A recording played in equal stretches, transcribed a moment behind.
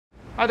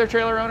Hi there,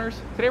 trailer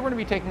owners. Today we're going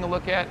to be taking a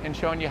look at and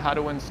showing you how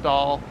to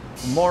install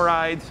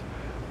MORryde's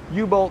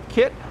U-bolt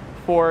kit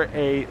for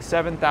a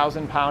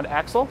 7,000 pound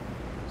axle.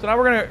 So now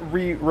we're going to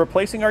be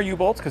replacing our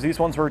U-bolts because these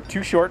ones were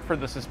too short for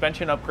the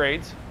suspension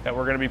upgrades that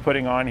we're going to be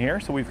putting on here.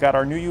 So we've got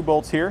our new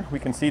U-bolts here. We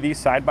can see these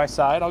side by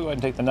side. I'll go ahead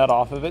and take the nut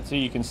off of it so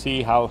you can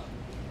see how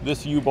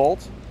this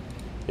U-bolt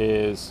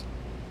is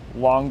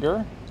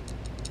longer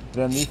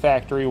than the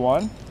factory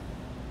one.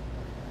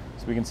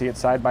 So we can see it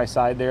side by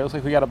side there. Looks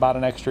like we got about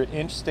an extra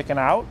inch sticking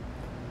out.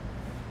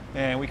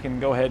 And we can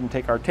go ahead and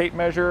take our tape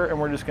measure and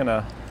we're just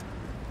gonna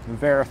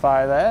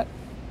verify that.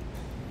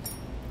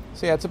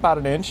 So yeah, it's about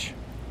an inch.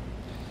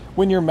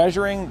 When you're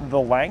measuring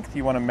the length,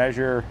 you wanna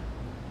measure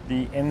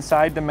the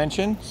inside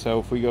dimension. So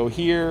if we go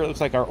here, it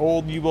looks like our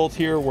old U-bolts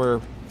here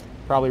were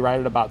probably right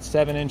at about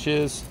 7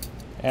 inches.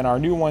 And our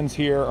new ones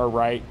here are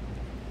right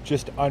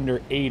just under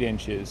 8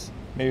 inches,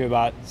 maybe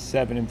about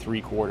 7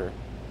 3/4.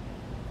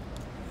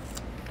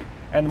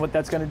 And what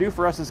that's going to do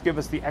for us is give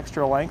us the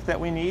extra length that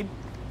we need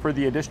for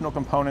the additional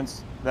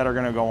components that are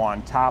going to go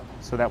on top,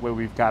 so that way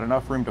we've got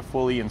enough room to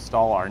fully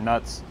install our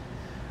nuts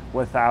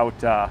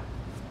without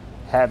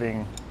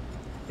having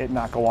it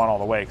not go on all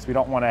the way, because we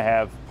don't want to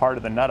have part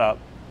of the nut up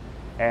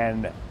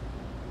and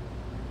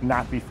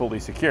not be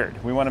fully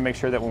secured. We want to make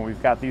sure that when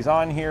we've got these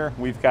on here,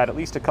 we've got at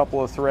least a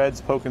couple of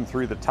threads poking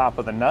through the top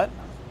of the nut,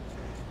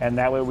 and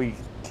that way we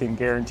can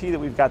guarantee that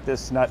we've got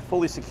this nut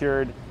fully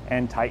secured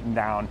and tightened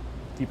down,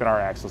 keeping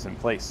our axles in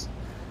place.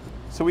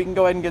 So we can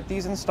go ahead and get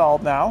these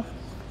installed now.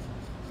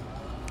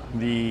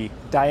 The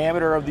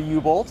diameter of the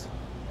U-bolt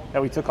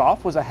that we took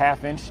off was a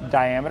 1/2 inch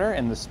diameter,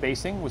 and the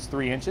spacing was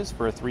 3 inches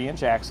for a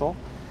 3-inch axle.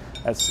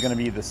 That's going to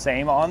be the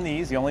same on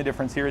these. The only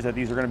difference here is that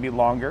these are going to be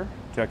longer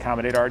to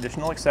accommodate our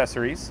additional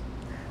accessories.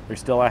 They're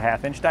still a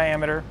 1/2 inch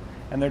diameter,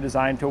 and they're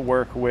designed to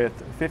work with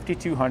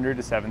 5,200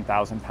 to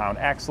 7,000 pound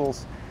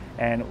axles.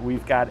 And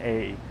we've got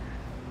a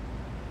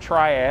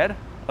triad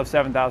of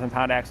 7,000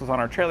 pound axles on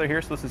our trailer here,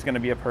 so this is going to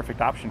be a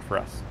perfect option for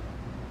us.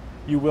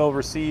 You will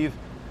receive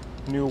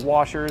new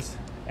washers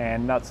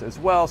and nuts as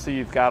well, so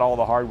you've got all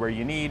the hardware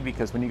you need,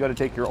 because when you go to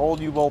take your old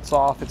U-bolts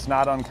off, it's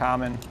not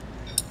uncommon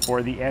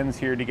for the ends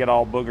here to get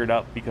all boogered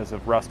up because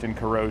of rust and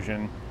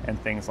corrosion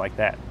and things like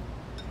that.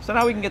 So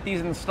now we can get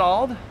these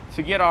installed.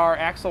 To get our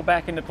axle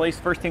back into place,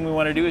 first thing we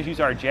want to do is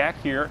use our jack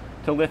here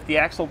to lift the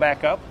axle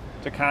back up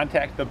to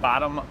contact the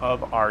bottom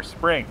of our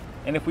spring.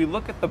 And if we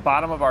look at the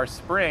bottom of our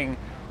spring,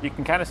 you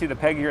can kind of see the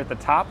peg here at the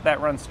top that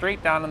runs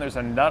straight down, and there's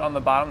a nut on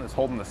the bottom that's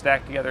holding the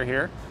stack together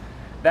here.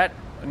 That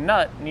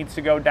nut needs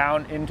to go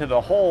down into the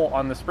hole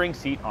on the spring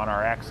seat on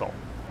our axle.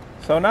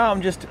 So now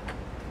I'm just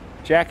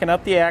jacking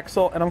up the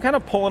axle, and I'm kind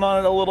of pulling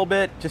on it a little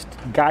bit, just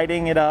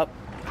guiding it up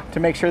to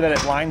make sure that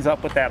it lines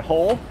up with that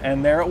hole.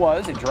 And there it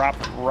was, it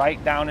dropped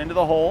right down into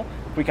the hole.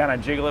 If we kind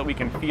of jiggle it, we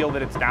can feel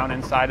that it's down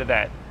inside of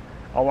that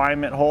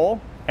alignment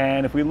hole.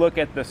 And if we look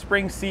at the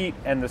spring seat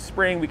and the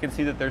spring, we can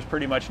see that there's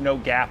pretty much no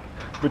gap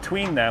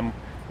between them,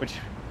 which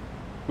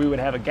we would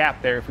have a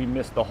gap there if we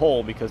missed the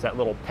hole, because that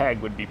little peg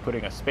would be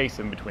putting a space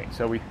in between.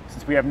 So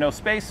since we have no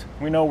space,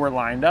 we know we're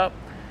lined up.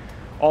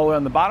 All the way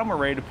on the bottom, we're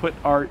ready to put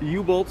our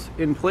U-bolts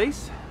in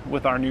place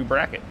with our new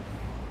bracket.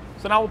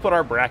 So now we'll put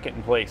our bracket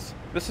in place.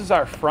 This is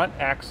our front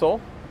axle.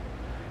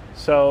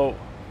 So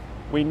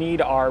we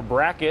need our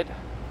bracket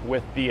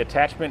with the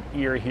attachment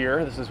ear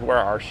here. This is where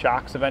our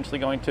shock's eventually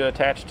going to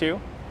attach to.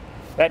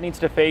 That needs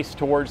to face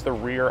towards the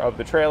rear of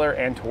the trailer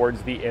and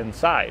towards the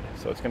inside.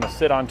 So it's going to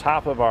sit on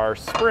top of our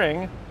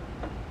spring,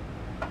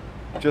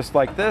 just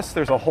like this.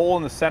 There's a hole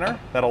in the center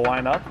that'll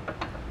line up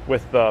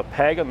with the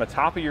peg on the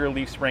top of your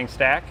leaf spring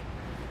stack,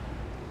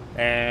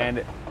 and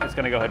it's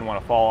going to go ahead and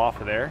want to fall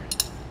off of there.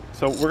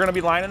 So we're going to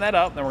be lining that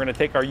up, then we're going to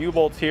take our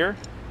U-bolts here,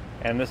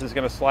 and this is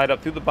going to slide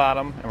up through the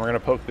bottom, and we're going to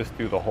poke this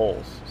through the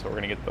holes. So we're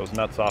going to get those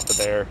nuts off of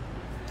there.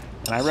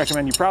 And I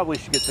recommend you probably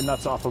should get the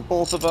nuts off of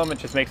both of them. It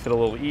just makes it a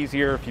little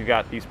easier if you've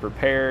got these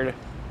prepared,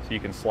 so you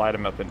can slide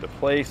them up into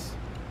place.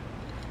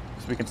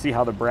 So we can see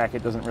how the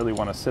bracket doesn't really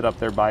want to sit up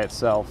there by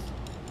itself.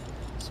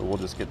 So we'll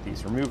just get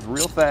these removed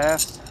real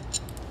fast.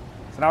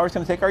 So now we're just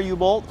going to take our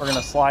U-bolt, we're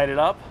going to slide it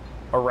up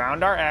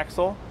around our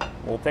axle.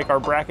 We'll take our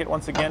bracket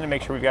once again and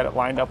make sure we've got it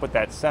lined up with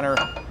that center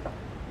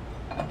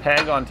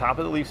peg on top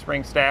of the leaf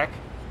spring stack.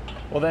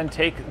 We'll then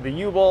take the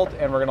U-bolt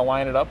and we're going to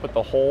line it up with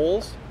the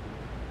holes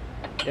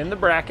in the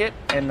bracket.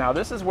 And now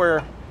this is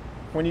where,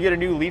 when you get a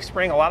new leaf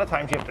spring, a lot of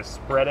times you have to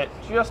spread it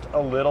just a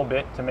little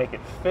bit to make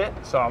it fit.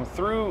 So I'm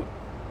through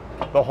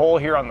the hole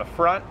here on the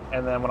front,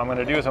 and then what I'm going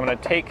to do is I'm going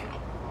to take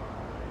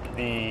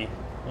the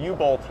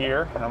U-bolt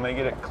here and I'm going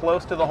to get it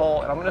close to the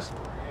hole, and I'm going to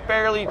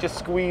barely just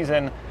squeeze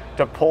in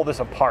to pull this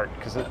apart,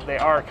 because they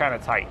are kind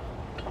of tight.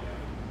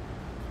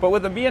 But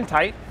with them being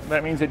tight,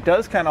 that means it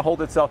does kind of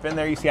hold itself in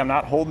there. You see I'm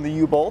not holding the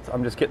U-bolt,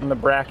 I'm just getting the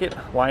bracket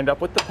lined up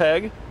with the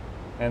peg,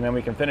 and then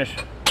we can finish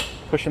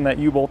pushing that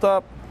U-bolt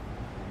up.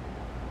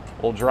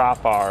 We'll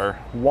drop our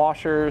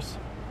washers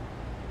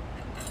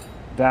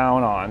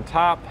down on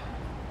top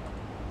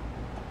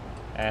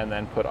and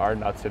then put our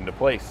nuts into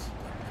place.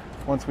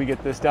 Once we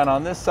get this done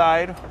on this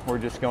side, we're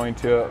just going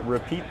to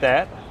repeat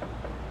that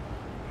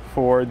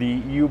for the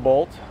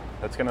U-bolt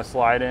that's going to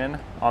slide in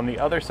on the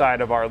other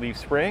side of our leaf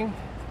spring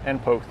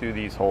and poke through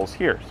these holes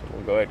here. So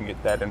we'll go ahead and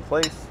get that in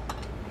place.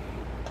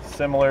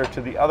 Similar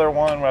to the other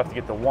one, we'll have to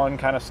get the one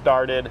kind of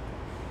started,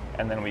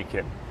 and then we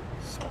can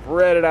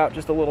spread it out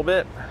just a little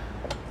bit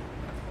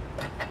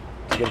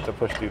to get it to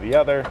push through the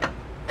other.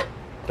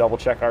 Double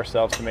check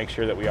ourselves to make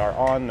sure that we are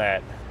on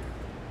that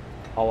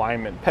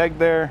alignment peg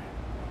there,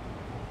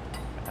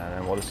 and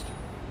then we'll just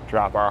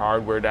drop our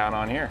hardware down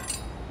on here.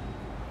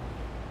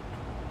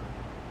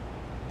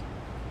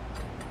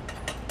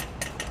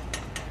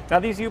 Now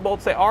these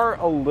U-bolts, they are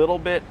a little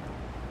bit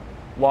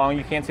long.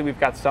 You can see we've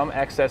got some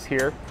excess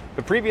here.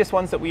 The previous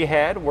ones that we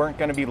had weren't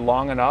going to be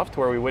long enough to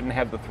where we wouldn't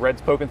have the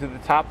threads poking through the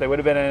top. They would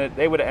have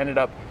ended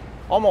up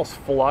almost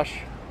flush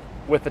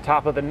with the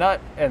top of the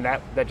nut, and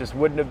that just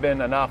wouldn't have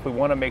been enough. We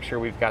want to make sure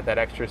we've got that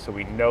extra so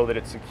we know that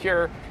it's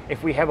secure.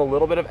 If we have a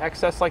little bit of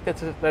excess like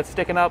that's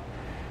sticking up,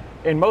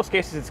 in most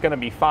cases it's going to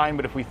be fine,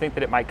 but if we think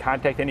that it might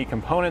contact any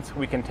components,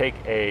 we can take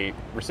a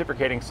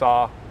reciprocating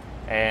saw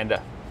and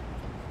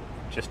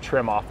just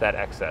trim off that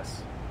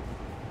excess.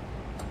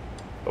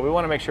 But we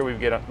want to make sure we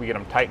get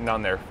them tightened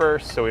on there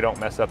first so we don't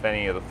mess up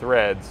any of the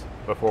threads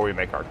before we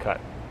make our cut.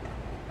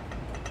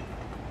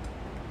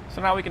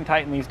 So now we can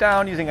tighten these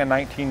down using a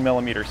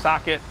 19mm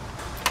socket.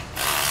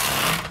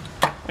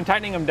 When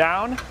tightening them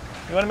down,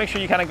 you want to make sure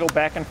you kind of go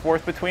back and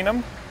forth between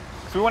them.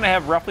 So we want to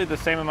have roughly the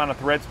same amount of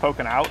threads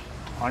poking out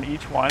on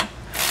each one.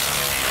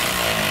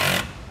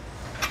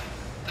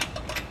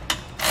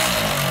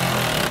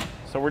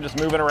 So we're just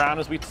moving around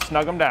as we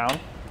snug them down.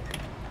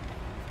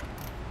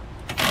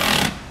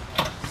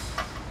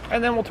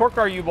 And then we'll torque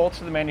our U-bolts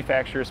to the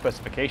manufacturer's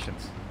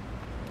specifications.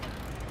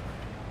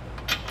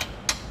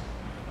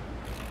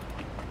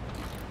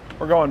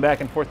 We're going back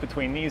and forth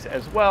between these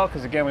as well,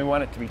 because again, we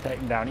want it to be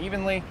tightened down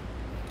evenly.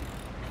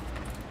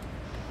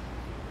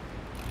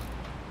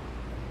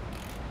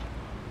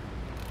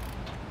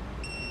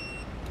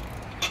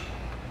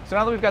 So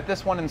now that we've got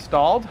this one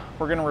installed,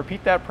 we're going to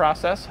repeat that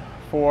process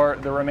for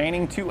the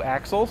remaining 2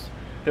 axles.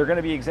 They're going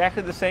to be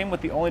exactly the same, with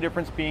the only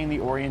difference being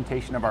the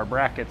orientation of our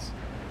brackets.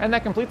 And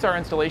that completes our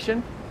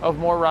installation of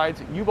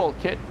MORryde's U-bolt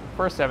kit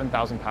for a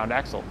 7,000 pound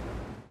axle.